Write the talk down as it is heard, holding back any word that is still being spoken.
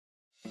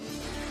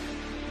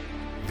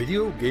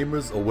Video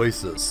Gamers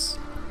Oasis.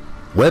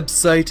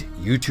 Website,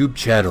 YouTube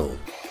channel.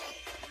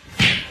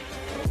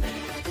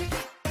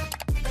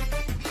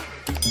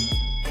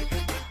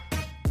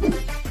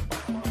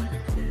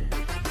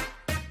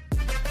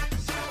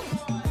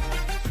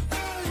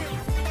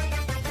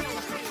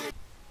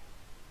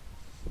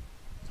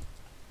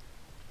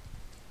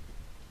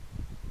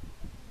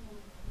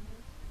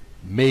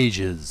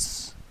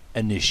 Mage's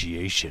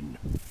Initiation.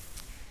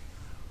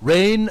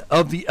 Reign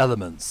of the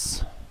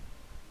Elements.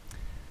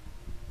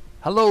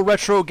 Hello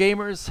retro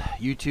gamers,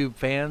 YouTube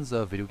fans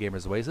of Video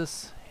Gamers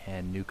Oasis,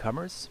 and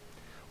newcomers.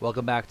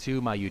 Welcome back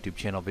to my YouTube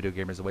channel, Video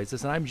Gamers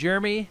Oasis, and I'm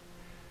Jeremy,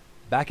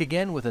 back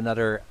again with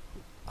another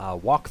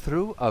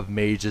walkthrough of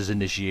Mage's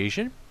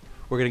Initiation.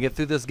 We're going to get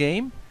through this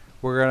game.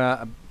 We're going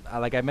to,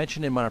 like I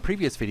mentioned in my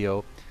previous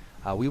video,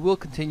 we will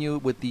continue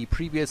with the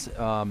previous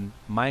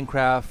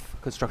Minecraft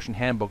construction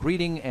handbook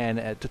reading and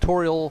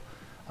tutorials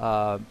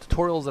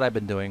that I've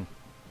been doing,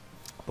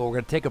 but we're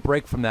going to take a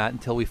break from that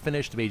until we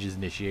finish the Mage's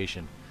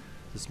Initiation.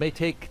 This may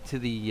take to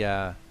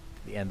the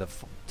end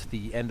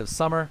of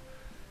summer.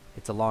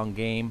 It's a long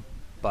game,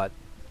 but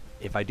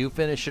if I do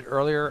finish it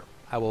earlier,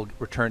 I will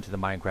return to the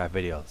Minecraft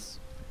videos.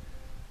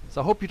 So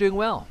I hope you're doing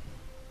well.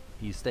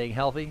 You staying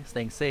healthy,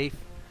 staying safe,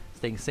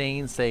 staying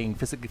sane, staying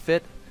physically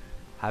fit,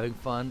 having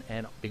fun,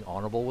 and being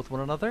honorable with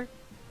one another?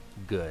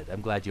 Good.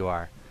 I'm glad you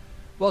are.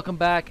 Welcome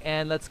back,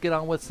 and let's get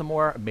on with some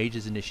more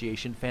Mage's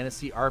Initiation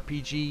fantasy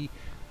RPG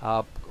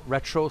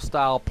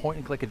retro-style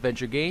point-and-click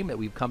adventure game that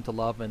we've come to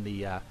love in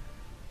the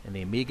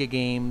Amiga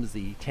games,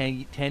 the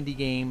Tandy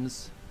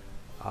games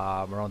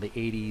around the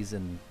 80s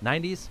and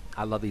 90s.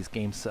 I love these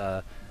games.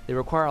 They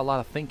require a lot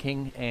of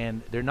thinking,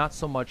 and they're not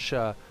so much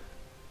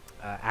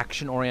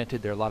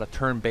action-oriented. They're a lot of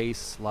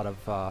turn-based, a lot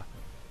of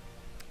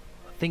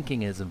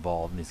thinking is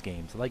involved in these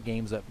games. I like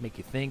games that make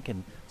you think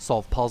and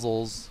solve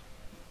puzzles.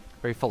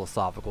 Very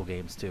philosophical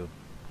games too.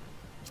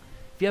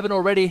 If you haven't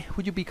already,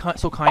 would you be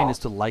so kind as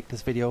to like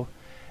this video,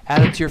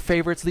 add it to your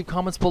favorites, leave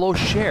comments below,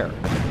 share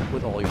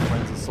with all your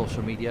friends on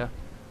social media.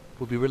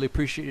 Would be really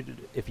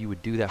appreciated if you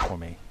would do that for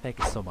me. Thank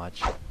you so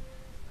much.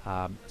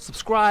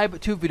 Subscribe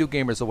to Video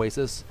Gamers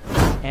Oasis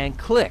and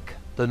click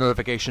the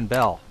notification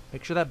bell.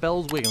 Make sure that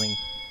bell is wiggling,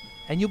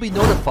 and you'll be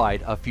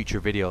notified of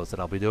future videos that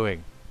I'll be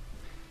doing.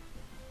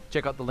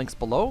 Check out the links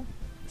below,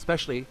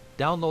 especially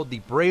download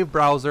the Brave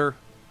browser.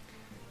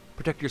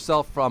 Protect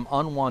yourself from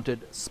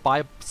unwanted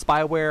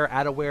spyware,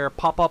 adware,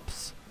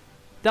 pop-ups.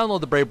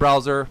 Download the Brave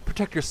browser,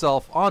 protect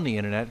yourself on the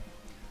internet.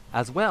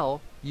 As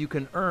well, you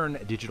can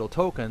earn digital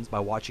tokens by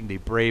watching the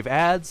Brave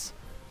ads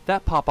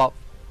that pop up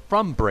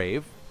from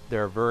Brave.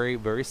 They're very,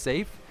 very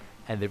safe,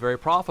 and they're very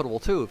profitable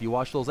too. If you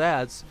watch those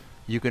ads,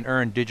 you can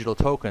earn digital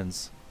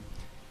tokens.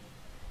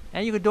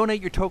 And you can donate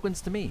your tokens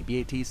to me,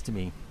 BATs to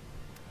me.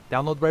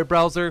 Download the Brave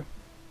browser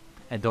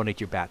and donate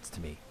your bats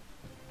to me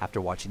after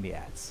watching the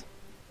ads.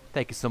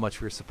 Thank you so much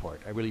for your support.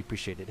 I really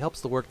appreciate it. It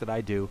helps the work that I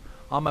do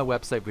on my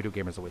website,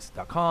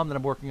 videogamersoasis.com, that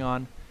I'm working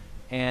on,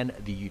 and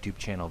the YouTube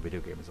channel,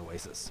 Video Gamers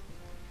Oasis.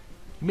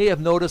 You may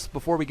have noticed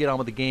before we get on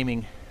with the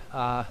gaming,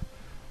 I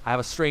have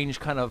a strange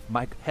kind of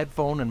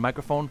headphone and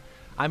microphone.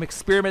 I'm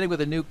experimenting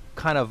with a new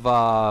kind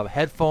of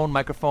headphone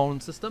microphone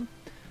system.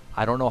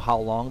 I don't know how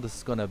long this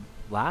is going to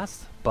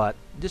last, but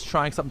I'm just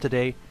trying something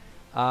today.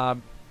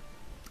 I'm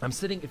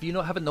sitting, if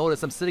you haven't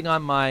noticed, I'm sitting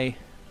on my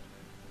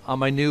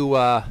new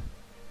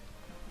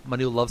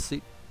love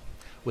seat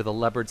with a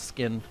leopard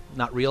skin,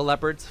 not real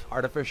leopards,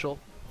 artificial,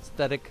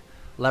 aesthetic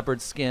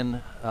leopard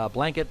skin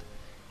blanket,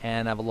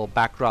 and I have a little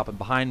backdrop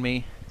behind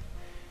me.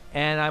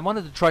 And I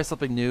wanted to try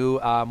something new.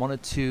 I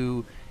wanted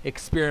to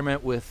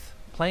experiment with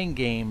playing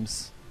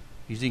games,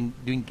 doing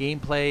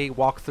gameplay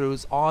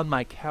walkthroughs on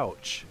my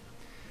couch.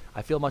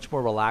 I feel much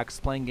more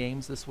relaxed playing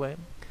games this way.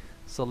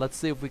 So let's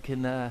see if we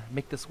can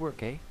make this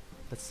work, eh?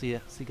 Let's see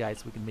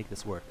guys, if we can make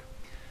this work.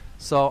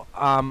 So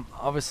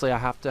obviously I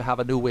have to have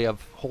a new way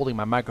of holding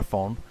my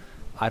microphone.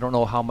 I don't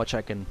know how much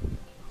I can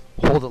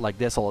hold it like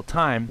this all the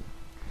time.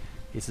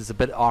 This is a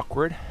bit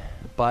awkward,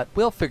 but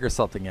we'll figure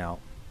something out.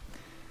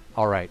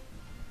 Alright,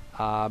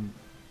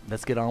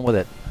 let's get on with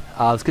it.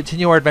 Let's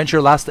continue our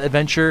adventure. Last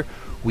adventure,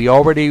 we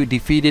already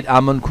defeated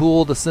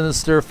Amun-Cul, the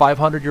sinister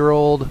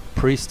 500-year-old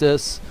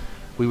priestess.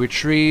 We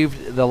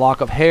retrieved the lock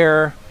of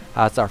hair.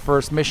 That's our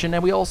first mission,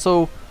 and we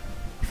also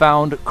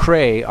found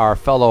Cray, our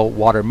fellow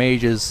water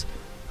mage's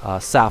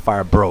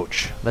sapphire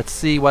brooch. Let's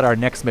see what our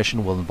next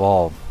mission will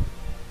involve.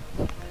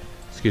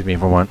 Excuse me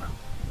for a moment.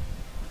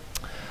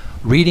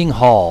 Reading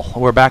hall.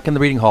 We're back in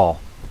the reading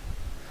hall.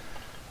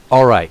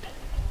 All right.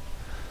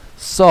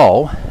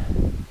 So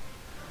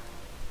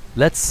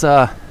let's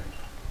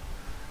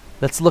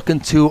look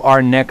into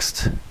our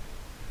next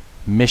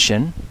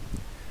mission.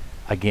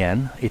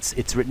 Again,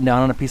 it's written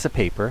down on a piece of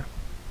paper.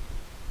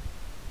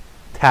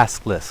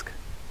 Task list.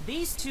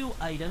 These two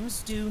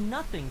items do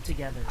nothing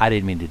together. I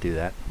didn't mean to do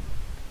that.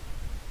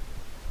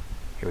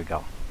 Here we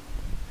go.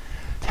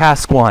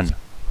 Task 1.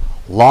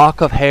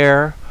 Lock of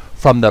hair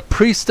from the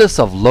Priestess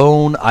of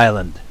Lone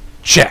Island.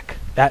 Check.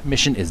 That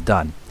mission is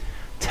done.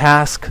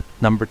 Task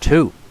number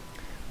 2.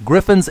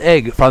 Griffin's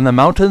egg from the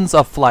mountains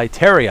of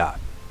Flyteria.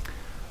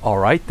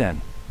 Alright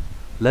then.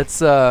 Let's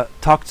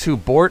talk to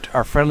Bort,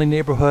 our friendly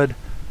neighborhood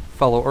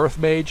fellow Earth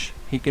Mage.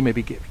 He can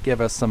maybe give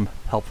us some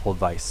helpful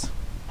advice.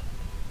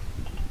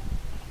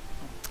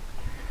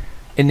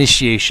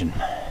 Initiation.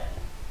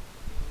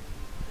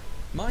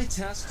 My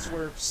tasks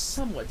were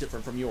somewhat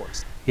different from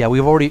yours. Yeah,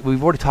 we've already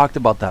talked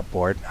about that,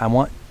 Bort. I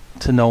want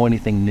to know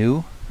anything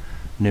new.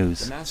 News.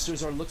 The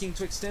masters are looking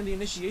to extend the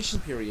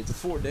initiation period to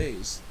 4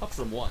 days, up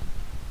from 1.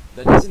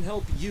 That doesn't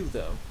help you,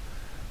 though.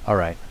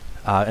 Alright.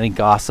 Any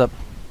gossip?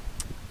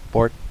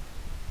 Bort?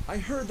 I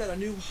heard that a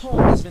new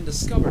home has been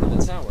discovered in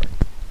the tower.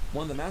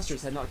 One the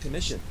masters had not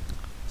commissioned.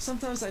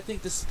 Sometimes I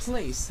think this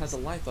place has a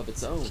life of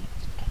its own.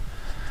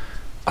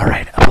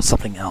 Alright, about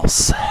something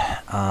else.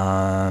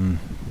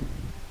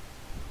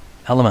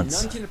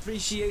 Elements. None can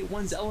appreciate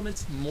one's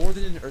element more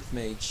than an earth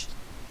mage.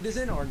 It is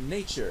in our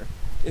nature,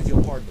 if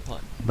you'll pardon the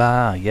pun.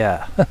 Ah,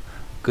 yeah.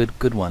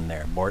 Good one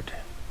there, Bort.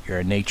 You're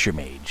a nature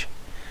mage.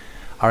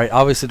 Alright,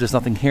 obviously there's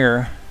nothing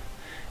here.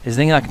 Is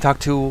there anything I can talk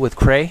to with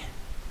Cray?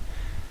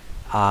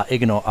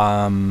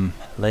 Igno,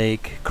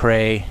 Lake,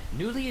 Cray.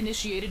 Newly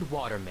initiated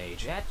water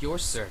mage at your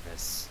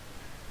service.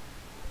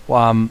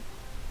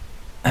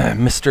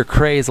 Mr.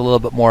 Cray is a little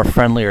bit more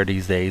friendlier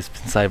these days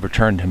since I've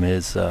returned him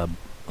his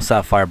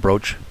sapphire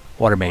brooch.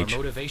 Water mage. Our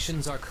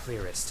motivations are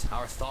clearest,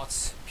 our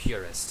thoughts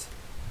purest.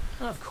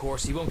 Of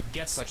course, you won't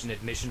get such an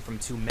admission from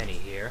too many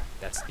here.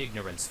 That's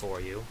ignorance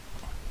for you.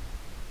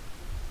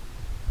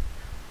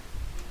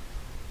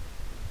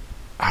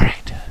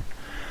 Alright.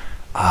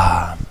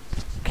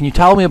 Can you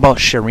tell me about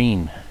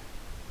Shireen?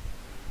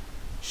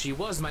 She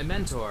was my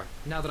mentor.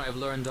 Now that I've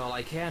learned all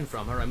I can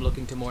from her, I'm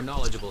looking to more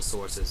knowledgeable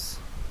sources.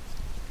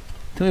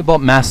 Tell me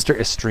about Master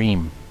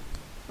Estream.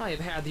 I have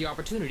had the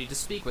opportunity to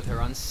speak with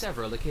her on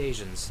several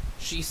occasions.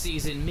 She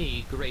sees in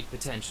me great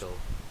potential.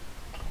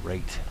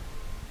 Great.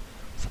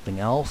 Something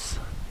else?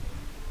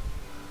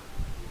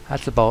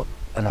 That's about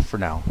enough for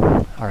now.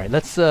 Alright,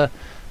 let's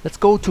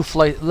go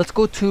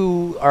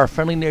to our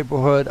friendly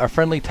neighborhood, our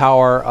friendly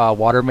tower,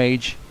 water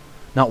mage.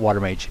 Not water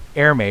mage,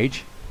 air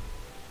mage.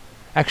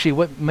 Actually,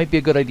 what might be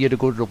a good idea to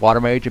go to the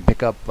water mage and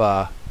pick up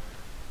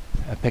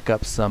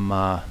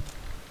some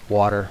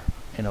water.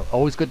 You know,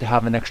 always good to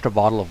have an extra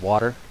bottle of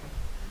water.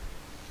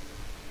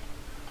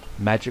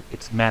 Magic,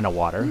 it's mana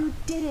water. You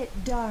did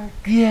it, Dark.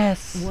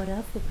 Yes. What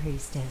of the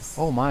priestess?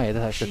 Oh my,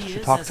 I should She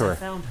is talk as to I her.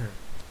 found her.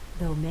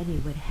 Though many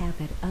would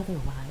have it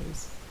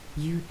otherwise,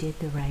 you did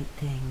the right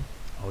thing.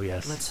 Oh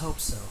yes. Let's hope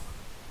so.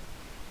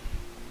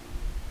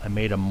 I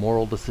made a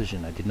moral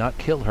decision. I did not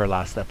kill her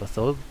last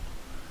episode,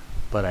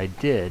 but I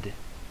did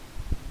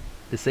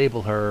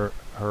disable her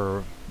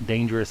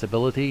dangerous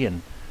ability,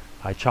 and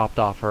I chopped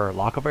off her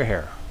lock of her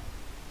hair.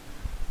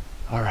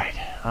 Alright.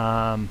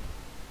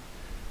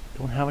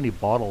 Don't have any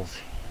bottles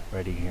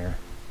ready here.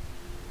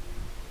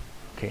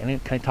 Okay,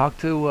 can I talk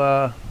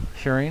to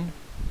Shireen?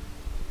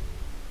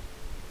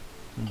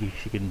 Maybe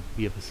she can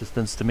be of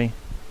assistance to me.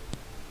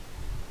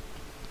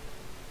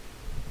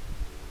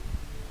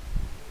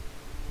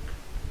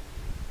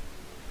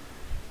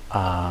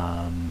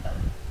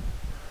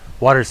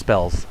 Water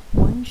spells.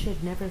 One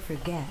should never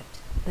forget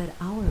that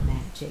our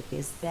magic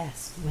is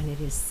best when it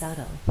is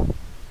subtle.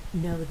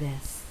 Know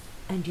this,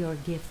 and your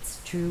gift's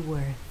true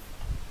worth.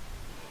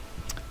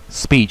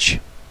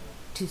 Speech.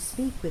 To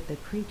speak with the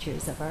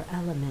creatures of our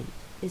element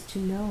is to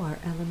know our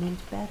element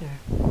better.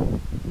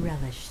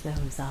 Relish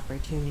those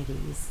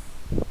opportunities.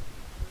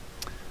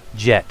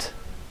 Jet.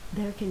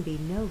 There can be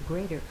no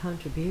greater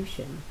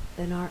contribution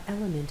than our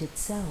element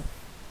itself.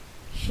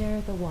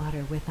 Share the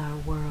water with our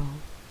world,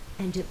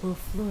 and it will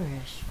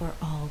flourish for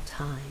all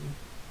time.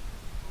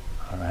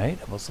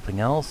 Alright, about something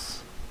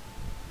else?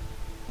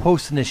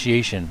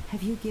 Post-initiation.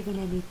 Have you given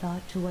any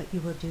thought to what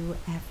you will do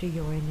after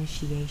your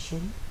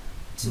initiation?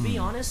 To be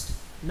honest,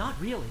 not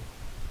really.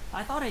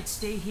 I thought I'd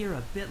stay here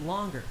a bit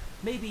longer,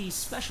 maybe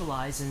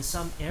specialize in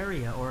some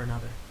area or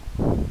another.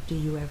 Do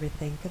you ever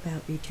think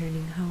about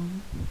returning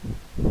home?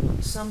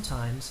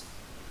 Sometimes.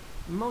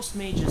 Most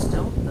mages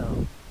don't,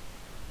 though.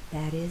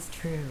 That is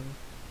true.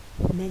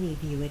 Many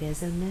view it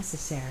as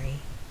unnecessary.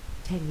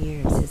 10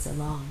 years is a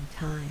long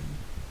time.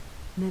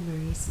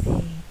 Memories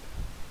fade.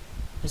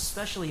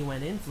 Especially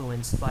when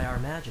influenced by our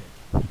magic.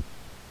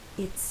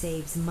 It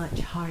saves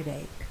much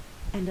heartache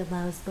and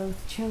allows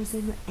both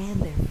chosen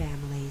and their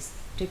families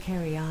to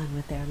carry on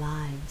with their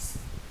lives.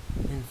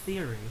 In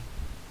theory.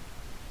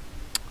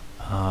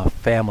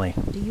 Family.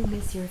 Do you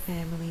miss your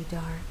family,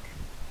 Dark?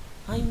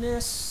 I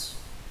miss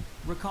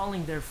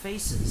recalling their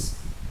faces,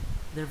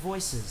 their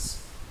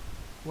voices,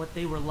 what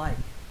they were like,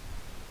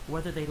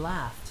 whether they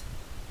laughed,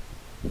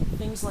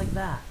 things like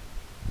that.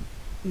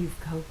 You've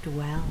coped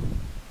well.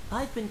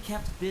 I've been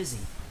kept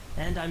busy,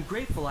 and I'm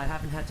grateful I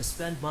haven't had to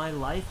spend my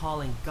life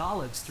hauling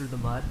Golics through the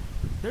mud.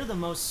 They're the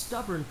most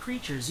stubborn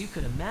creatures you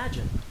could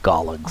imagine.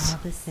 Goligs. All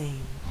the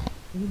same,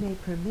 you may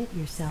permit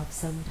yourself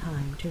some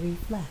time to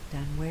reflect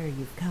on where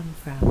you've come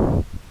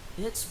from.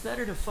 It's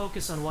better to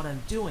focus on what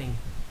I'm doing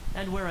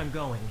and where I'm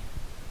going.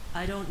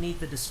 I don't need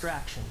the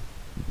distraction.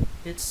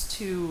 It's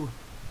too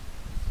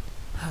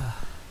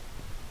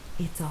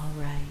It's all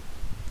right.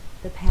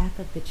 The path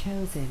of the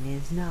chosen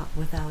is not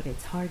without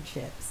its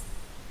hardships,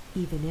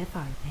 even if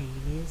our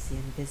pain is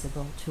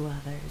invisible to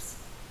others.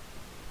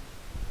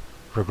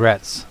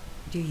 Regrets.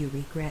 Do you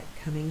regret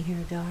coming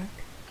here, Dark?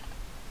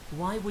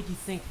 Why would you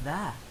think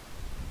that?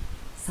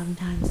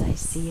 Sometimes I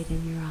see it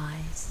in your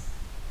eyes.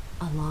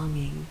 A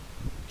longing.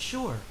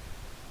 Sure,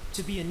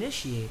 to be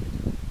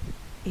initiated.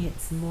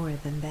 It's more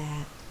than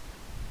that.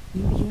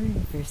 You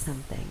yearn for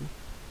something.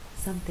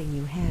 Something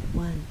you had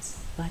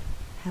once, but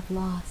have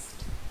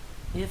lost.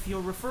 If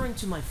you're referring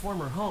to my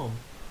former home,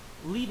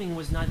 leaving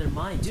was neither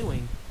my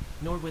doing,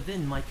 nor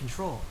within my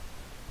control.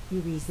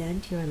 You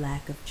resent your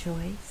lack of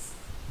choice?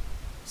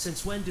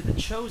 Since when do the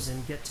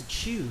chosen get to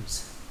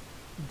choose?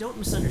 Don't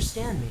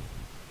misunderstand me.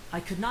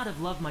 I could not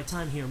have loved my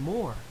time here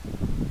more.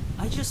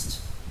 I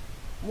just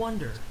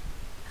wonder.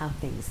 How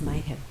things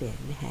might have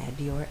been had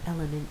your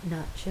element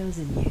not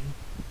chosen you.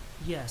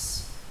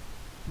 Yes,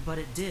 but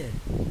it did.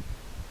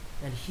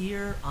 And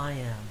here I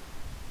am.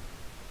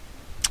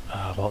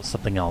 About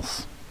something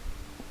else.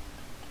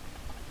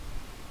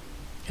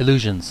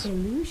 Illusions.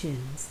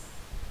 Illusions?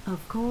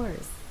 Of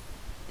course.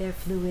 Their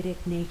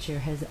fluidic nature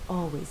has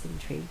always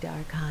intrigued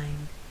our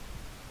kind.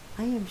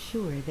 I am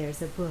sure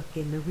there's a book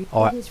in the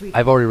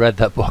I've already read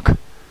that book.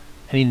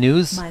 Any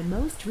news? My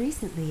most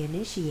recently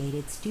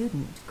initiated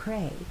student,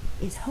 Cray,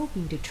 is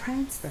hoping to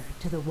transfer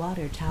to the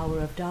water tower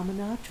of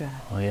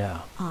Dominatra. Oh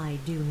yeah. I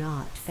do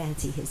not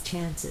fancy his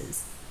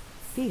chances.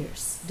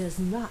 Fierce does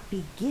not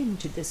begin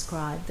to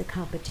describe the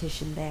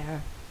competition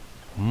there.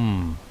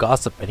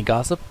 Gossip. Any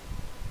gossip?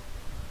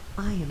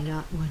 I am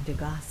not one to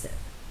gossip,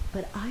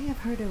 but I have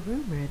heard a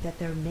rumor that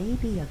there may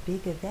be a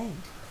big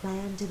event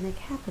planned in the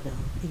capital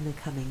in the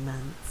coming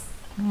months.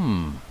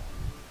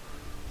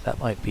 That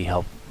might be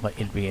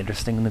might be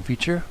interesting in the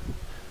future.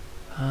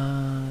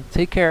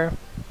 Take care.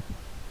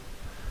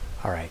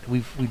 All right,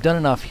 we've done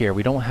enough here.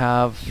 We don't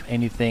have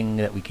anything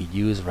that we could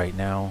use right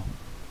now.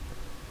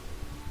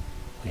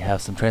 We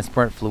have some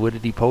transparent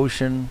fluidity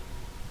potion,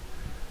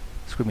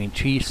 screaming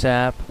tree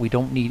sap. We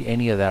don't need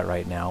any of that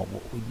right now.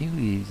 What we do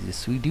need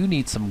is we do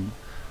need some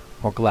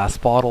more glass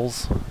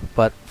bottles.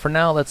 But for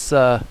now, let's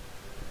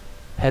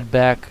head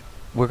back.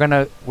 We're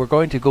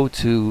going to go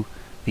to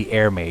the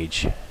air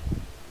mage.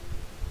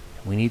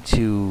 We need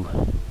to.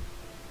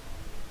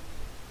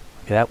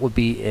 Okay, that would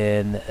be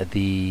in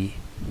the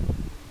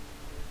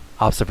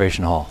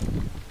observation hall.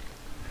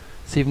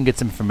 See if we can get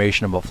some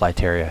information about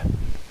Flyteria.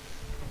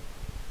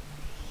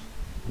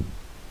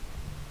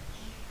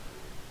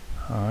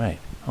 Alright.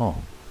 Oh,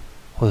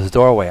 this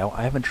doorway.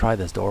 I haven't tried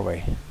this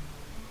doorway.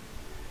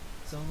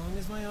 So long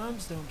as my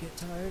arms don't get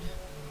tired.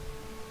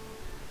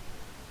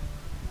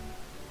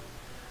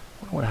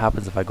 I wonder what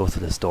happens if I go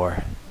through this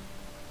door.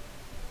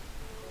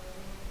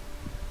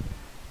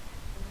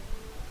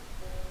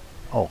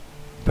 Oh,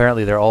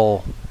 apparently they're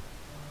all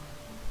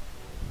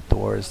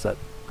doors that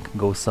can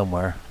go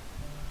somewhere.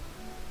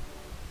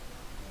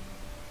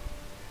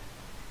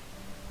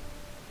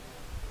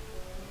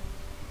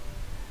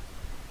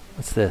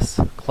 What's this?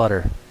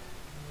 Clutter.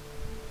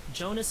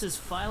 Jonas's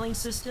filing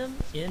system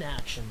in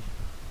action.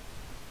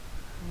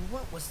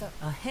 What was that?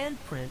 A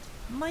handprint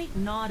might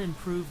not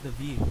improve the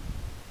view.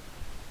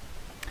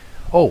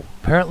 Oh,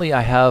 apparently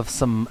I have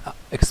some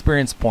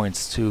experience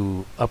points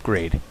to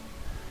upgrade.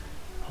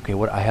 Okay,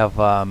 what I have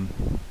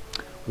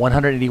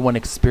 181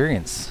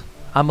 experience.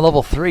 I'm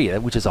level 3,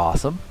 which is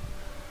awesome.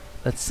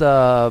 Let's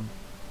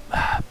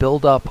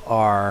build up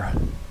our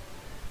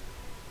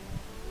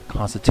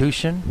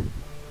constitution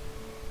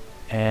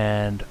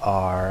and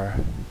our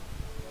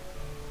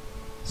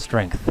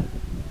strength,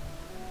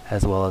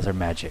 as well as our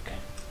magic.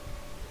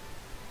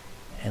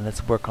 And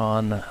let's work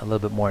on a little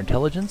bit more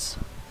intelligence.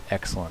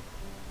 Excellent.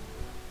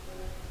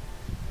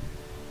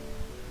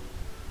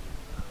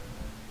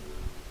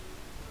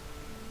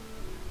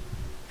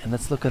 And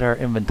let's look at our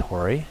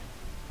inventory.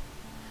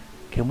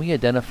 Can we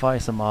identify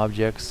some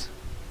objects?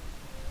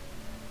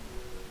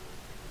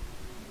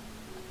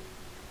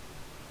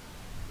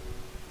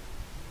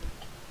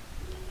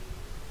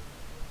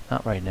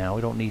 Not right now.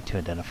 We don't need to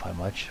identify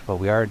much, but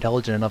we are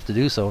intelligent enough to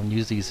do so and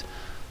use these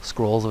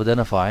scrolls of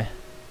identify.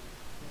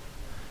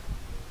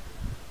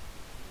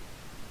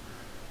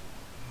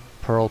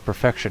 Pearl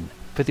Perfection.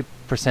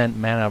 50%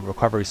 mana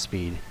recovery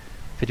speed.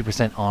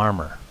 50%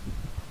 armor.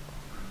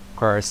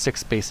 Requires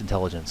 6 base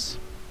intelligence.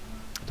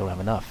 I don't have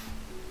enough.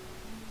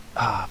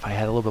 If I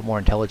had a little bit more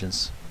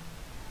intelligence.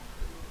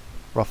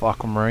 Rough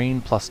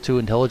Aquamarine, +2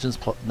 intelligence,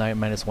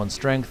 -1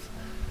 strength.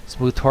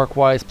 Smooth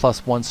Turquoise,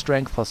 +1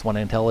 strength, +1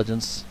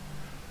 intelligence.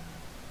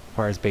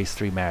 Requires base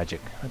 3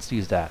 magic. Let's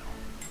use that.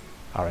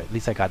 Alright, at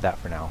least I got that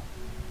for now.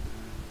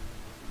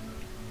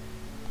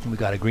 And we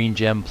got a green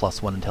gem,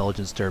 +1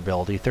 intelligence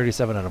durability,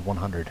 37 out of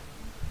 100.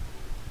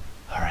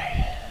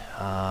 Alright.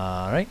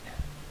 Alright.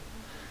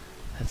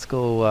 Let's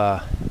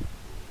go,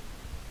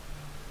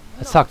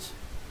 let's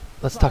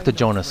talk to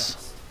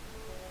Jonas.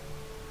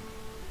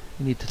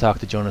 We need to talk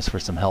to Jonas for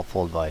some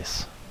helpful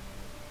advice.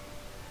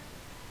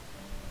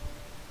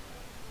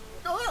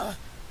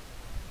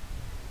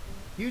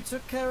 You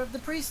took care of the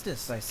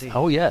priestess, I see.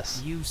 Oh,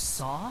 yes. You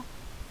saw?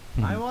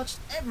 I watched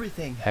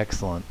everything.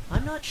 Excellent.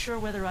 I'm not sure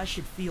whether I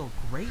should feel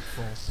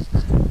grateful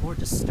or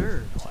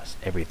disturbed. Was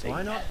everything.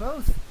 Why not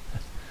both?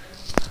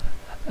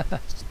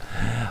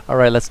 All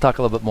right, let's talk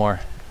a little bit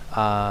more.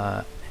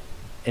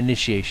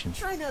 Initiation.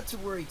 Try not to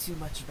worry too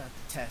much about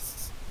the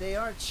tests. They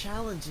are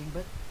challenging,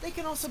 but they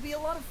can also be a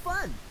lot of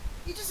fun.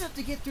 You just have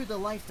to get through the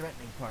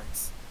life-threatening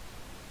parts.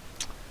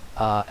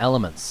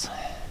 Elements.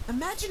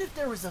 Imagine if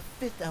there was a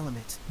fifth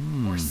element.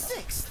 Or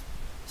sixth.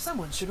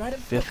 Someone should write a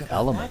book Fifth about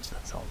element.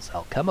 that. That sounds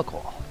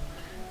alchemical.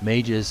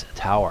 Mage's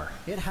Tower.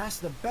 It has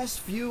the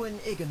best view in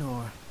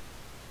Ignore.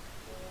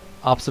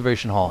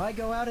 Observation Hall. Why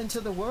go out into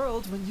the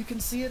world when you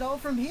can see it all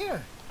from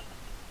here?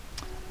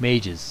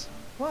 Mages.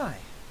 Why?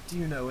 Do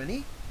you know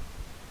any?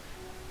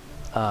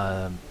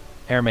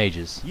 Air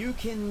mages. You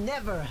can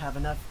never have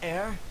enough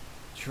air.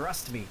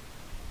 Trust me.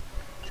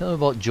 Tell me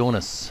about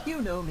Jonas.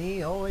 You know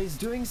me, always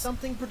doing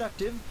something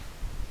productive.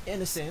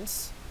 In a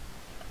sense.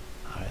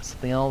 Alright,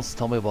 something else.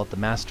 Tell me about the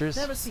Masters.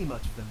 Never see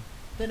much of them.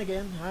 Then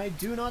again, I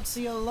do not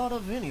see a lot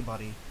of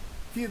anybody.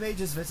 Few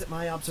mages visit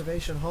my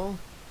observation hall.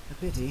 A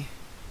pity.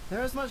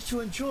 There is much to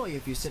enjoy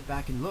if you sit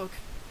back and look.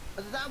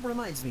 That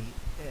reminds me,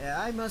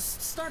 I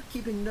must start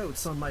keeping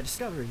notes on my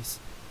discoveries.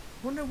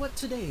 Wonder what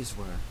today's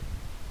were.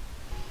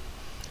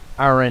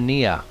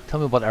 Arania. Tell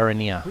me about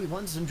Arania. We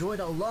once enjoyed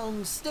a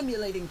long,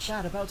 stimulating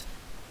chat about...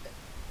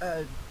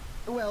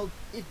 well,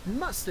 it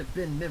must have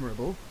been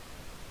memorable.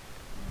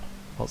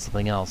 About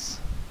something else.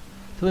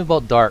 Tell me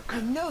about Dark.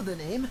 I know the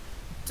name.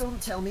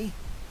 Don't tell me.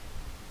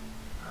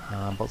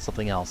 About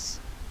something else.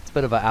 It's a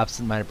bit of an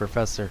absent-minded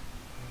professor.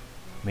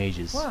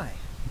 Mages. Why?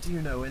 Do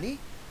you know any?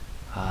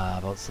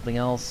 About something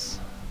else.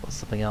 About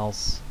something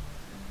else.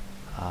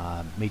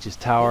 Mage's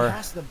Tower. It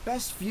has the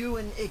best view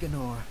in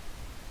Ignore.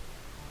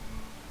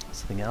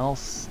 Something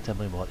else. Tell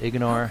me about How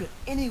Ignore. could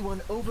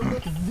anyone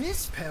overlook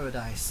this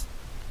paradise?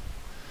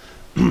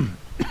 Tell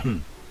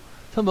me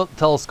about the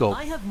telescope.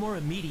 I have more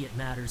immediate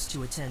matters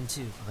to attend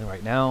to. Nothing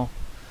right now.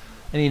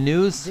 Any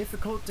news?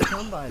 Difficult to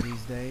come by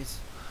these days.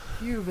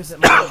 Few visit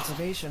my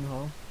observation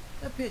hall.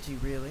 A pity,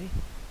 really.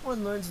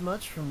 One learns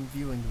much from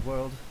viewing the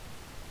world.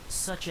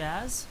 Such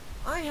as?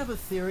 I have a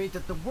theory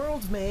that the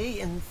world may,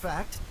 in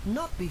fact,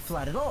 not be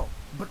flat at all,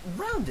 but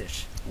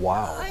roundish.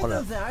 Wow.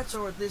 Either that,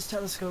 or this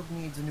telescope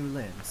needs a new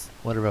lens.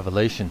 What a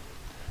revelation.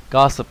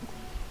 Gossip.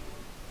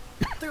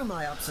 Through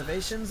my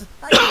observations,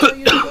 I can tell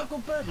you the local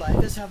bird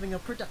life is having a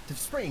productive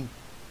spring.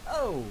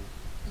 Oh,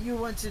 you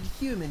wanted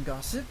human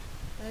gossip?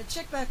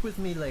 Check back with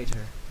me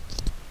later.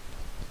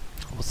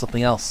 What's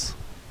something else?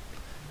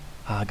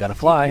 Gotta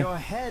fly. Keep your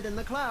head in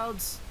the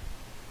clouds.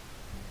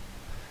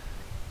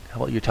 How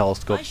about your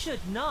telescope? I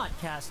should not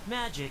cast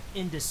magic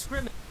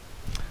indiscriminately.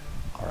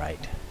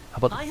 Alright. How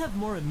about... I have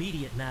more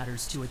immediate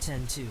matters to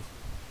attend to.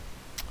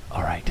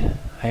 Alright.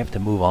 I have to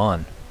move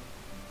on.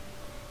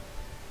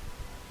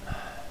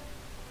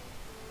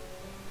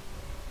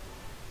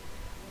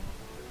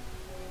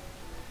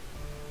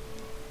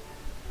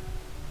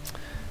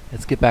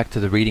 Let's get back to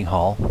the reading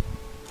hall.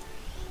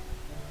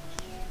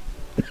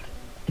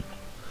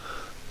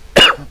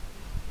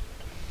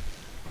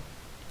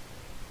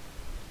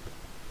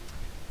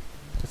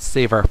 Let's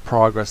save our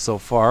progress so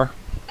far.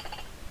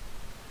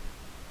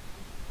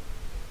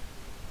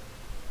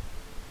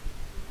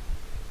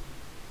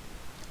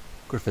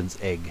 Griffin's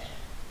egg.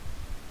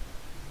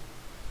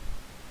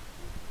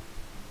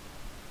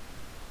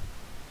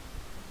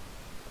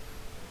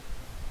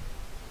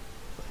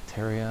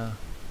 Bacteria.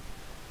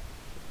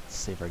 Let's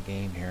save our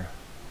game here.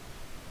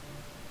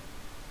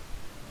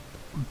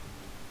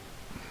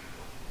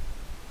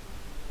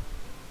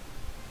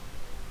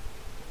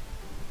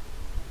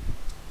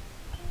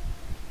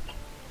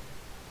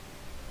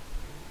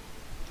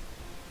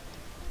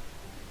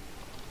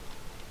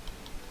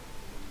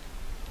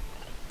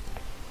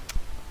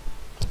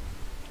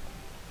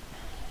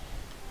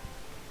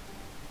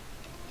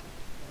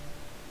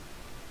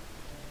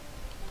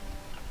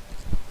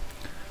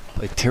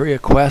 Bacteria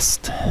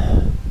quest.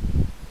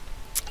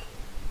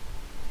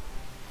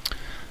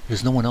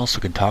 There's no one else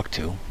who can talk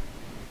to.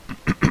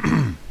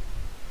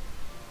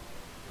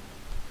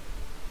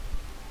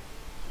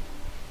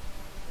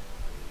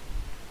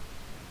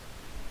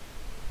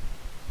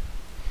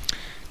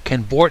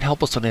 Can Bort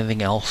help us on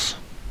anything else?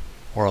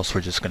 Or else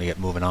we're just going to get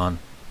moving on.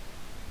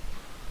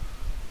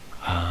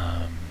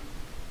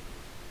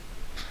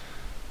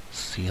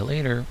 See you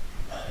later.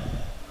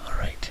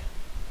 Alright.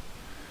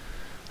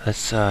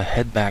 Let's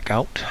head back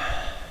out.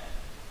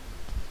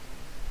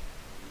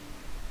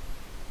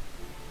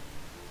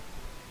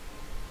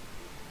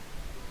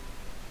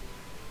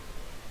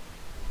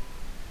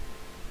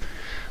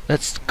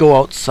 Let's go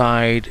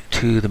outside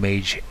to the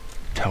Mage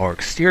Tower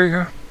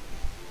exterior.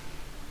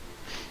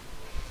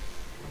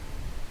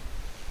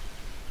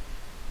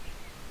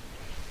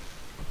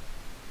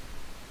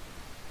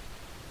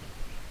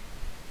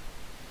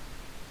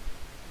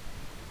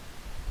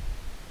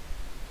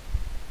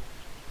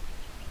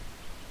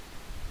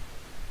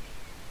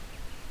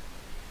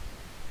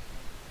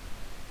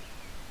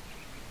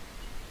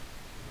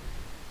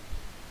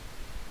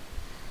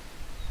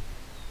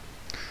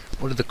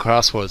 What did the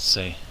crossroads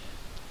say?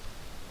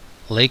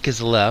 Lake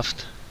is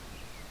left.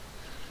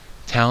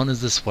 Town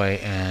is this way,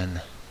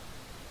 and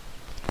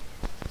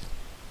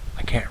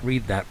I can't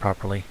read that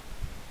properly.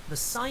 The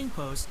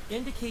signpost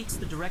indicates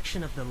the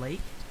direction of the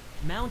lake,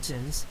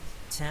 mountains,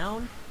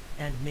 town,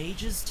 and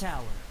Mage's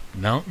Tower.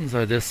 Mountains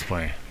are this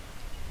way.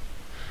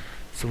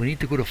 So we need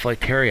to go to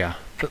Flyteria.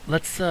 But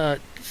let's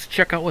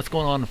check out what's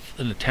going on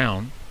in the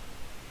town.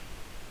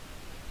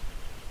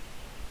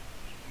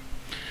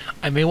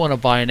 I may want to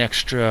buy an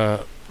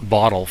extra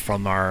bottle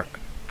from our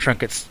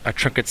trinket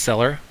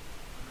seller,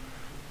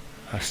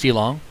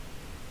 Silong.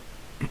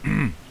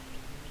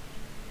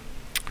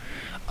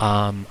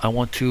 I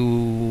want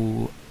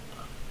to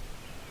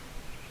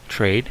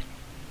trade,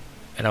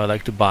 and I would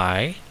like to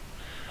buy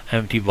an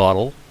empty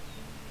bottle.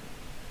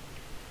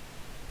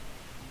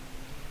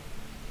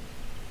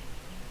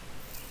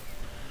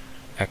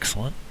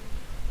 Excellent.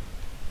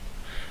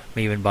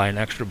 May even buy an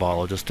extra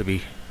bottle just to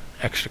be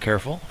extra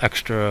careful.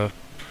 Extra,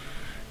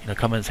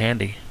 comes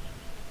handy.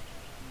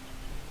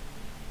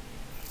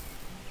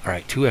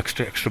 Alright, 2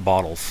 extra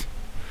bottles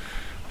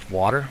of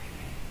water.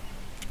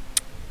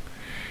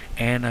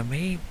 And I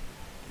may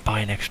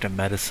buy an extra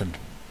medicine.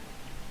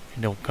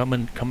 It'll come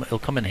in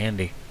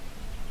handy.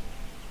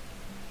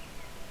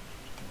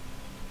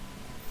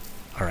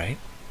 Alright.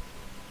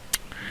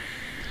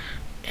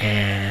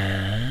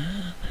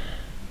 And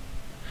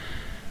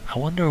I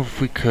wonder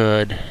if we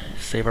could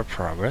save our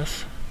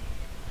progress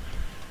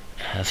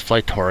as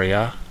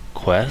Flytoria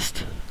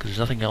quest, because there's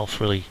nothing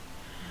else really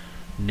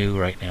new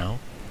right now.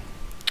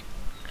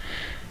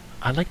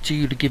 I'd like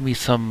you to give me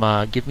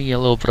give me a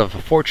little bit of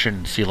a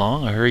fortune,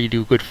 Silong. I heard you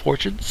do good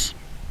fortunes.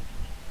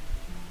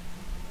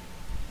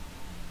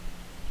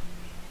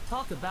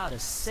 Talk about a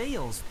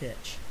sales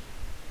pitch.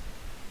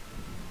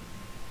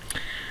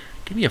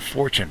 Give me a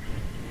fortune.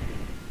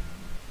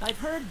 I've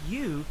heard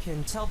you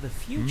can tell the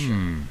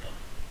future.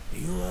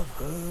 You have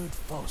heard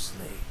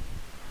falsely.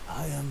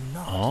 I am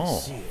not Oh,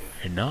 a seer.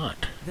 you're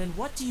not. Then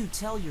what do you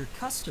tell your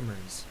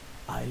customers?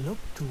 I look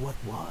to what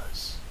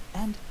was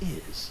and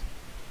is,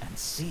 and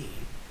see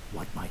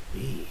what might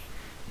be.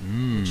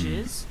 Which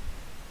is?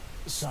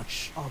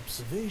 Such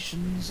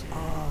observations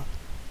are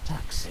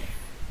taxing.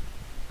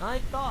 I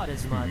thought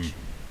as much.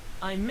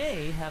 I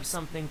may have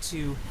something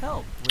to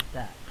help with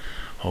that.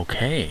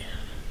 Okay.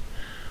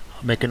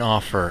 I'll make an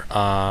offer.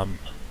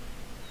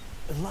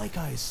 Like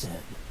I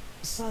said,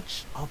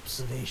 such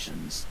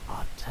observations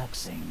are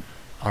taxing.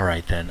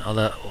 Alright then.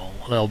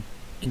 I'll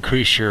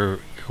increase your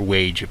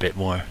wage a bit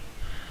more.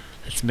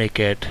 Let's make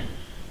an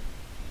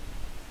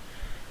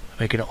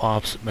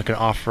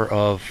offer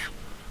of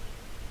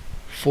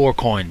 4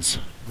 coins.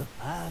 The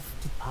path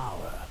to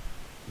power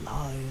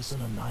lies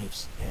on a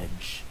knife's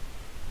edge.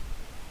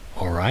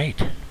 Alright.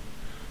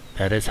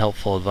 That is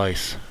helpful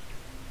advice.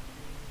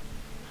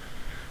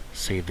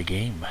 Save the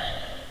game.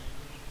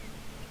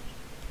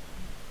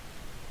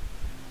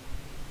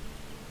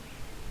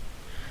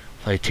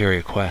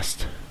 Flyteria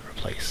quest.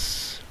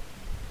 Replace.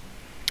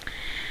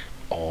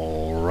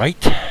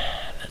 Alright.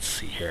 Let's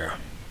see here.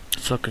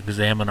 Let's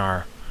examine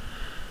our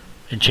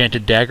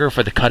enchanted dagger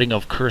for the cutting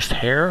of cursed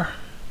hair.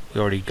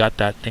 We already got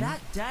that thing.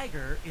 That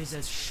dagger is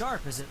as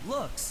sharp as it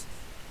looks.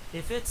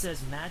 If it's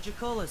as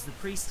magical as the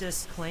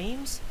priestess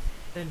claims,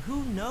 then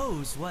who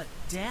knows what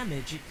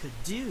damage it could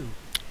do.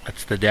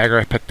 That's the dagger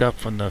I picked up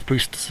from the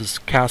priestess's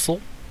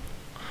castle.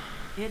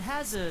 It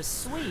has a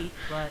sweet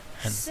but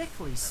And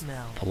sickly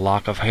smell. The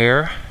lock of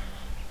hair.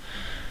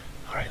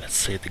 Alright, let's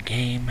save the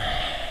game.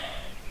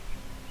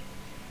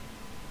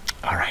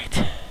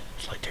 Alright.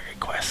 Flyteria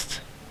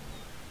quest.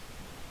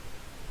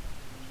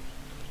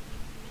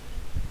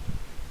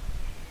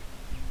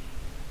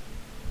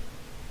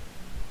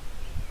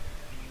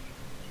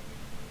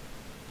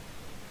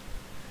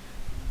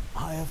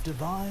 I have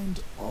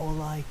divined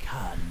all I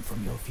can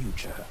from your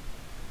future.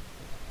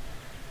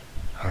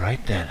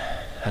 Alright then.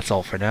 That's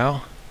all for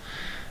now.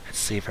 Let's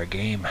save our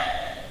game.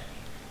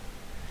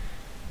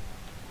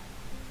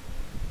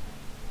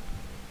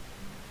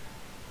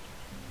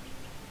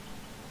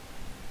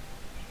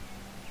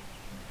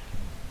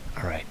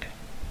 Alright.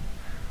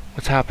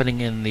 What's happening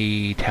in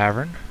the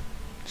tavern?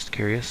 Just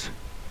curious.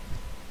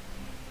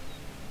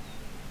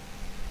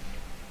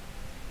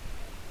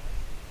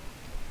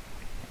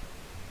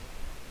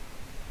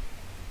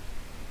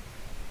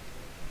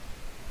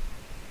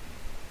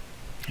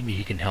 Maybe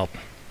he can help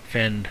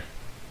fend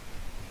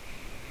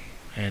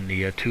and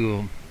the two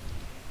of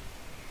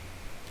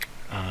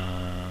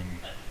them.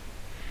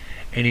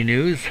 Any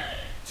news?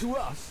 To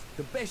us,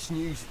 the best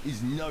news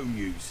is no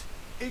news.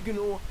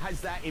 Ignore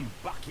has that in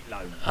bucket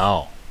loads.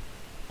 Oh.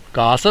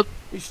 Gossip?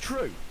 It's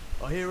true.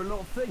 I hear a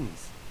lot of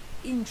things.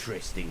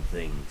 Interesting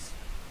things.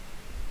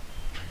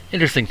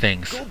 Interesting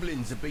things.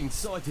 Goblins have been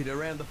sighted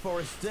around the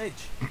forest's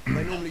edge.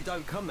 They normally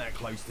don't come that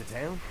close to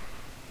town.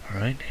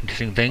 Alright,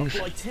 interesting A things.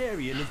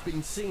 Blightarian has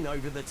been seen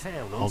over the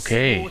town on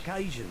Okay. several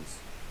occasions.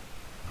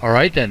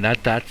 Alright then,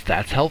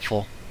 that's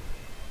helpful.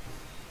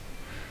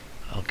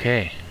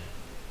 Okay.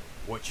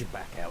 Watch your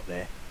back out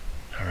there.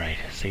 Alright,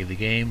 save the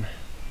game.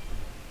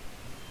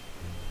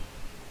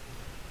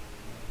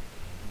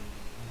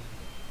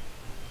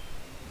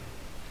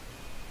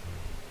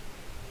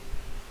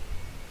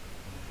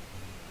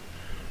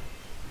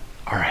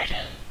 Alright.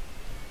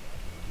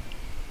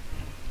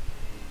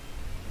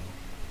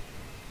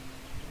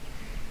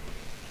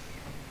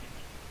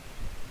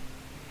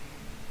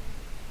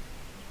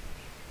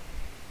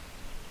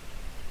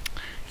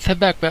 Let's head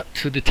back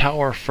to the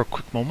tower for a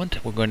quick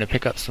moment. We're going to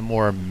pick up some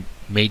more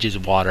Mage's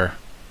Water.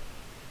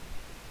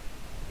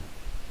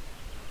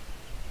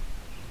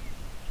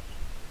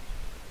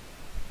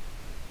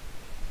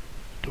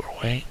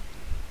 Doorway.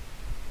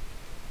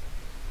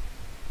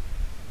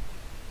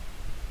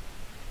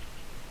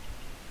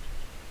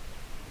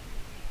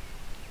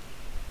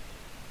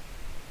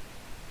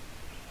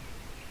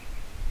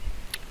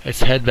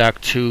 Let's head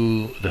back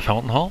to the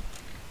Fountain Hall.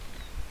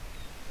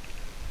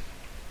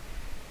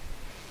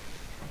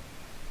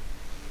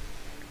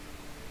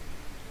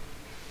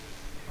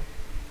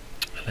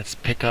 Let's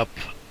pick up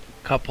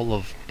a couple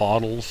of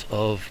bottles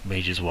of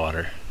Mage's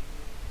Water.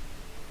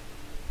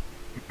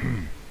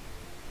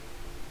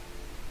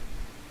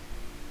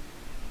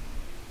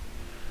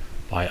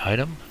 Buy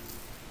item.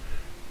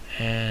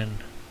 And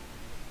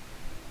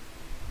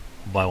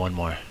buy one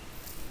more.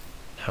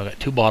 Now I got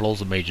 2 bottles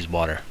of Mage's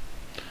Water.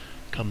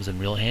 Comes in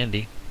real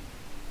handy.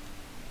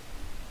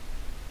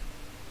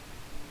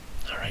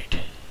 Alright.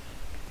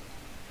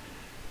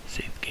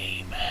 Save the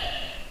game.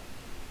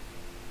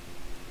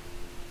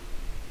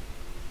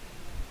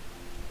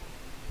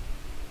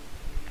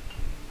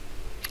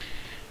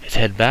 Let's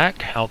head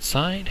back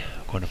outside.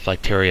 Going to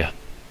Flyteria.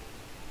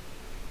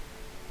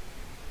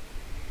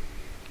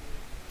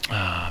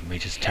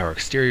 Mage's Tower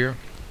exterior.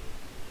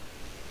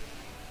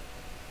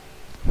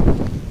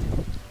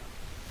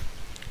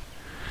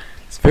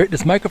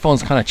 This microphone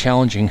is kind of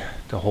challenging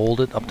to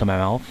hold it up to my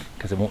mouth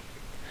because I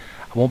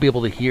won't be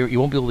able to hear. You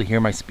won't be able to hear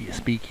my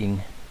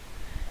speaking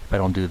if I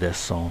don't do this.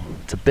 So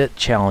it's a bit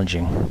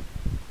challenging.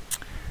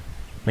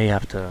 May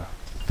have to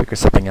figure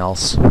something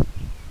else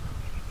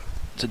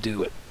to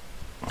do it.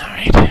 All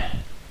right.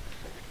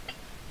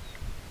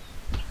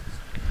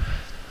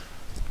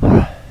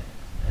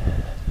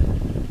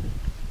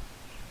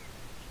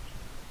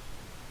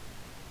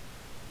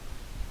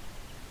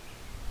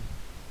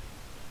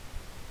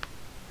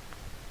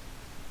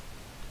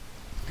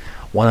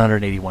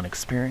 181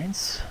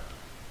 experience,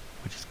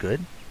 which is good.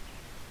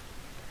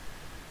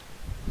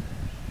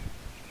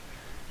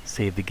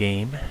 Save the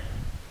game.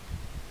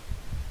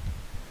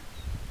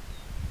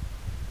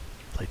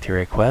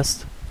 Flyteria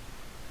quest.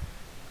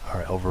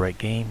 Alright, overwrite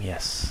game,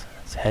 yes.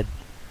 Let's head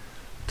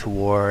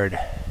toward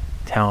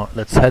town.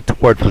 Let's head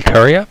toward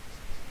Flyteria,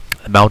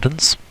 the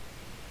mountains.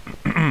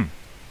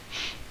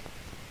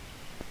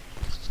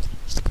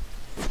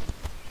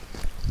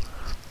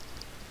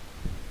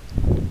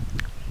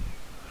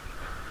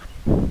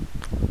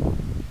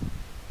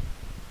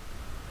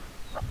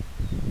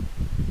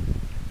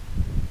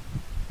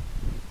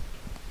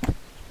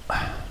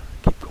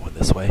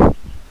 This way.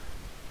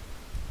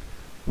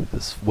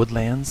 This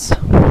woodlands.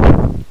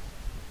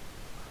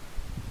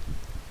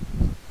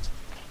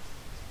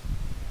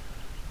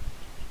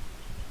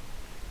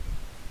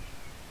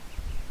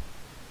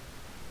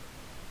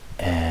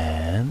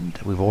 And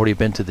we've already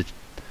been to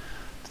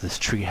this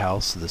tree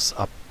house, this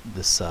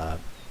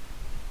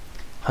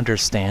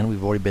hunter's stand.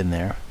 We've already been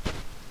there.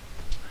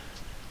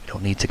 We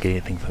don't need to get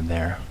anything from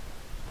there.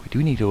 We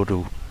do need to go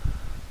to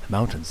the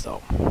mountains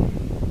though.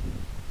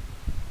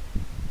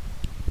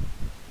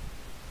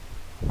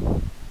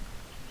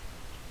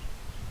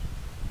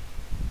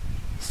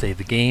 Save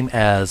the game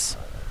as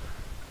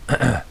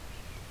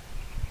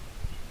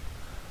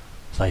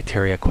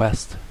Flyteria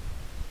quest.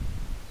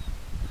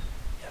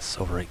 Yes,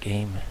 overwrite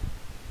game.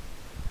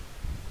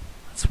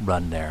 Let's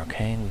run there,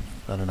 okay?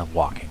 We've done enough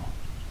walking.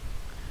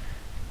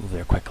 Move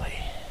there quickly.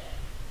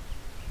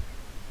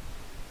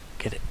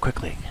 Get it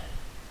quickly.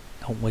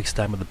 Don't waste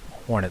time with the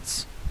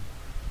hornets.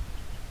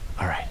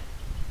 Alright.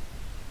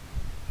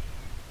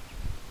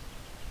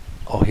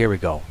 Oh, here we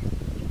go.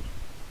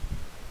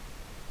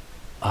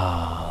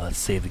 Let's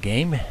save the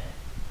game.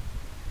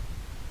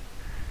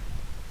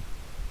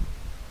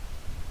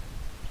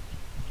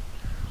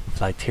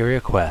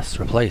 Flyteria quest.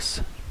 Replace.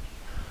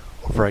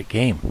 Overwrite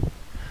game.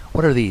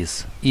 What are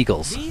these?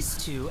 Eagles. These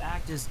two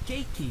act as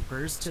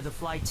gatekeepers to the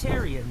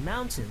Flyterian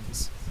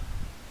mountains.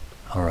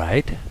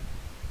 Alright.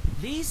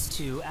 These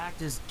two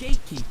act as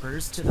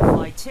gatekeepers to the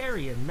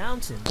Flyterian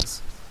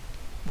mountains.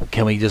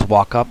 Can we just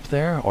walk up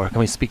there, or can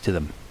we speak to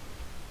them?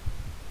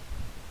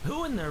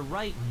 Who in their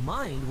right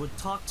mind would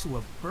talk to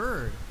a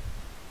bird?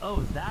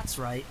 Oh, that's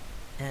right.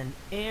 An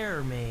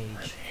air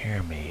mage. An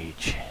air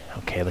mage.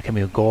 Okay, can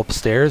we go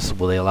upstairs?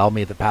 Will they allow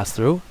me to pass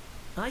through?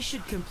 I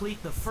should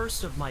complete the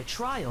first of my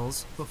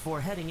trials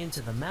before heading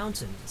into the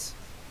mountains.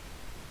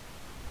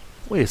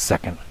 Wait a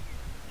second.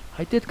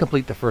 I did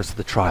complete the first of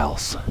the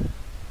trials.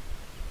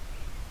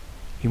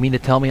 You mean to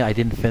tell me I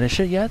didn't finish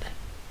it yet?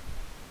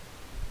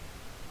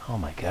 Oh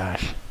my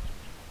gosh.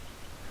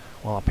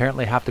 Well,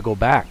 apparently I have to go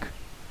back.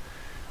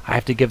 I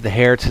have to give the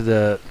hair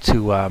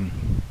to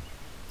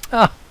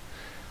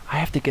I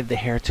have to give the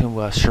hair to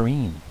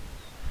Shireen.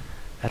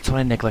 That's what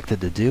I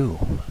neglected to do.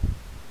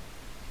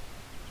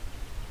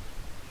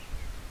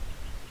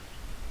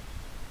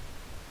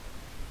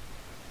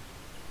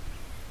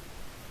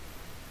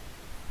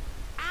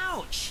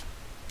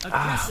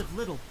 Aggressive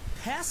little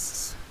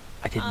pests?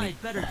 I didn't mean,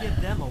 I'd better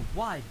give them a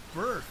wide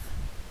berth.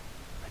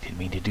 I didn't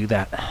mean to do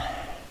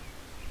that.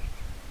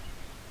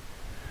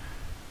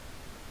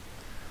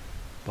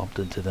 Bumped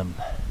into them.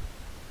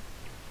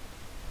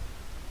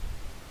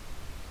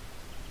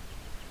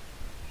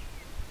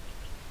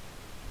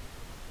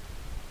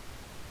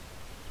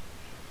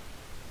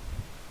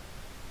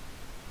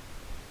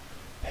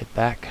 Head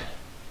back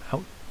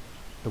out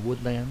the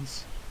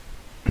woodlands.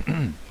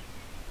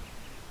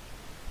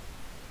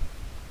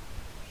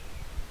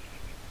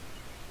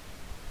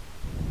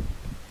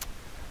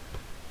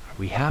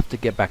 We have to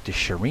get back to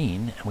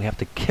Shireen, and we have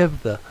to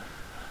give the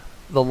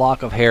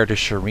lock of hair to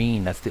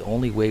Shireen. That's the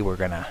only way we're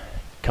gonna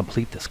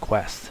complete this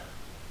quest.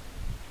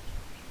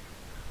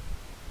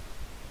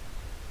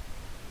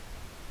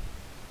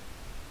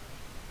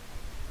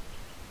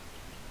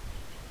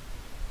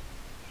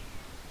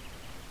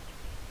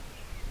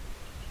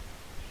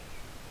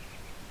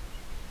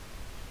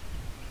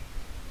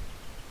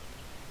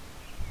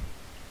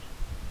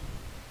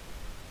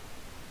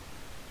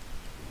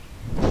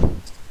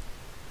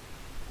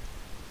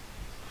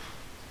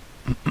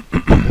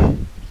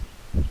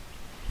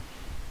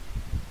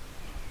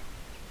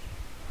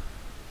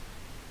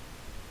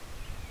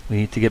 We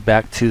need to get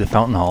back to the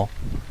fountain hall.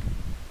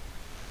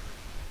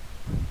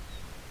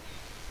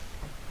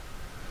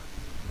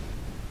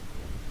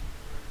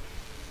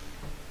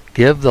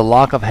 Give the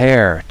lock of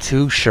hair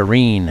to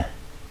Shireen.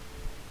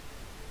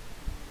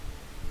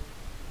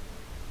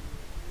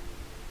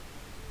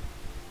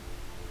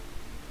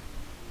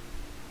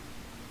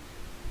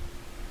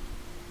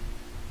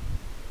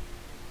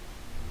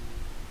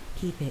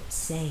 Keep it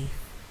safe.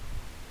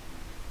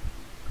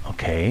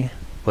 Okay,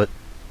 but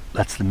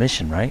that's the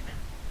mission, right?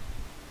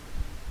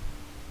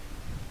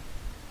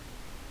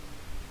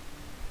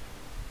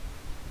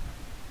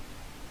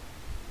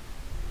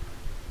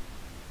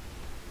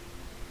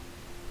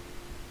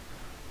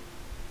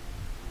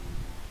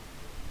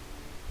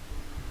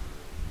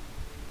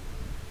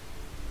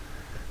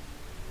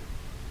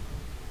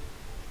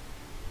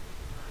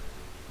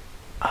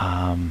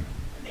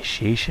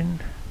 Initiation?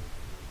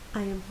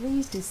 I am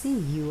pleased to see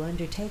you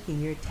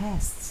undertaking your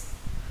tests.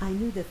 I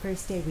knew the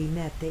first day we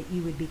met that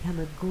you would become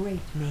a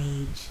great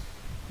mage.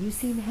 You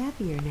seem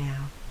happier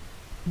now,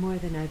 more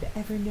than I've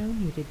ever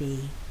known you to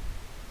be.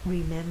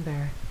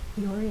 Remember,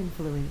 your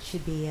influence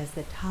should be as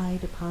the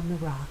tide upon the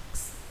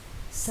rocks,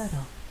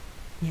 subtle,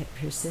 yet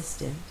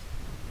persistent.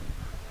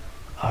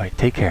 Alright,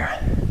 take care.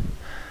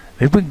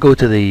 Maybe we can go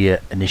to the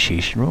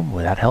initiation room.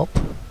 Would that help?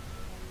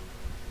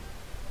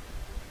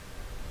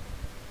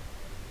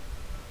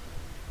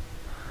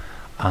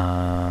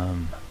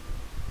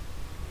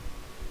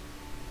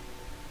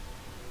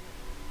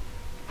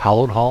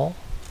 Hallowed Hall?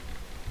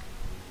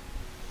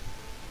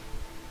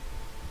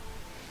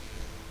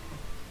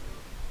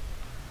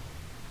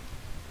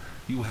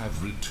 You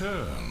have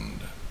returned,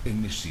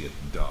 Initiate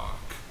Dark.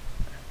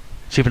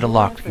 Achievement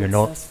unlocked. You're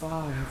no. Thus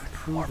far have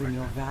proven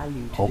your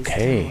value to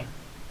Okay. this tower.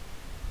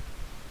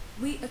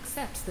 We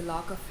accept the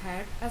lock of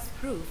hair as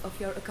proof of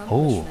your Oh,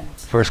 accomplishment.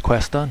 first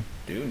quest done.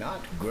 Do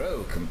not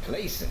grow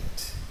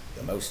complacent.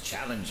 The most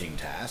challenging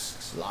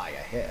tasks lie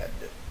ahead.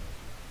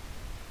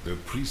 The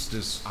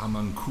Priestess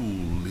Amun-Cul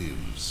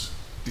lives,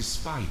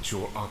 despite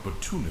your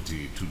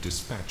opportunity to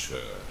dispatch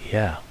her.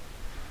 Yeah.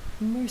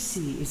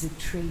 Mercy is a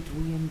trait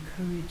we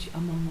encourage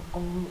among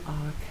all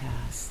our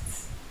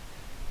castes.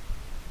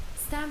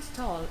 Stand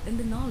tall in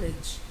the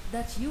knowledge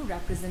that you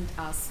represent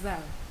us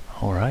well.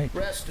 Alright.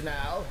 Rest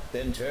now,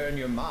 then turn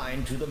your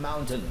mind to the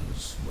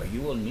mountains, where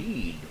you will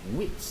need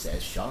wits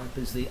as sharp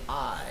as the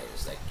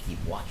eyes that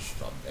keep watch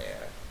from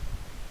there.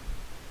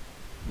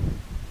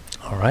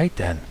 Alright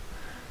then.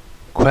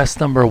 Quest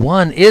number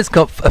 1 is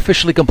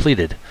officially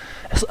completed.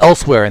 It's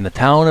elsewhere in the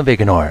town of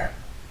Ignore.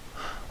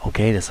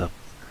 Okay,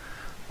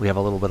 we have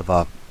a little bit of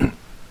a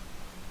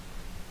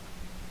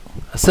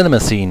cinema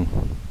scene.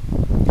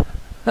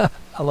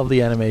 I love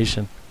the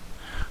animation.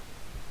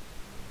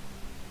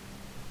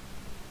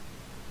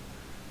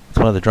 It's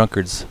one of the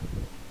drunkards.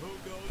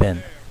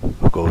 Ben.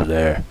 Who goes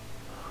there?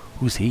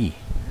 Who's he?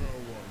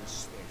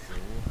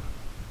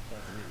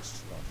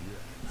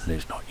 At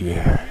least not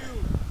yet.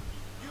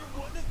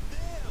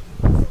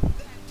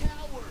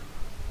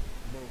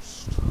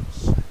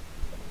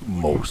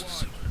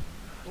 Most.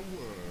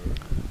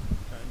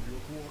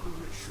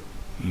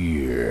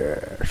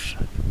 Yes.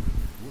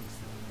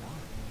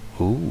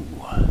 Ooh.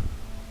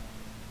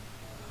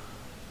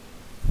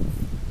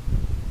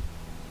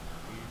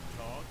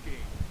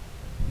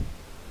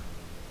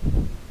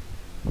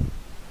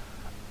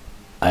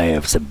 I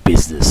have a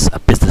business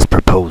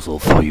proposal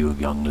for you,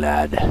 young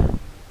lad.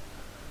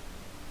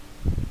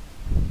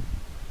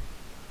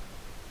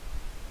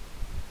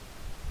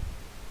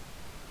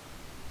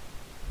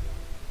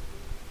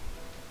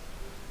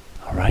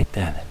 Alright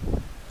then.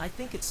 I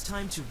think it's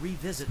time to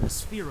revisit the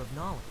sphere of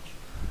knowledge.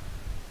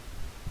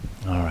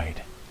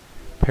 Alright.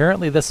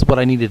 Apparently this is what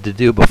I needed to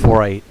do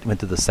before I went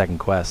to the second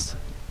quest.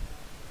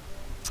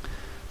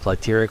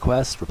 Flyteria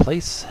quest,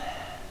 replace.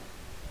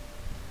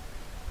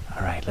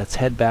 Alright, let's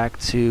head back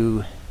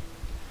to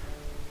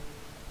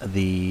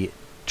the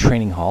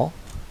training hall.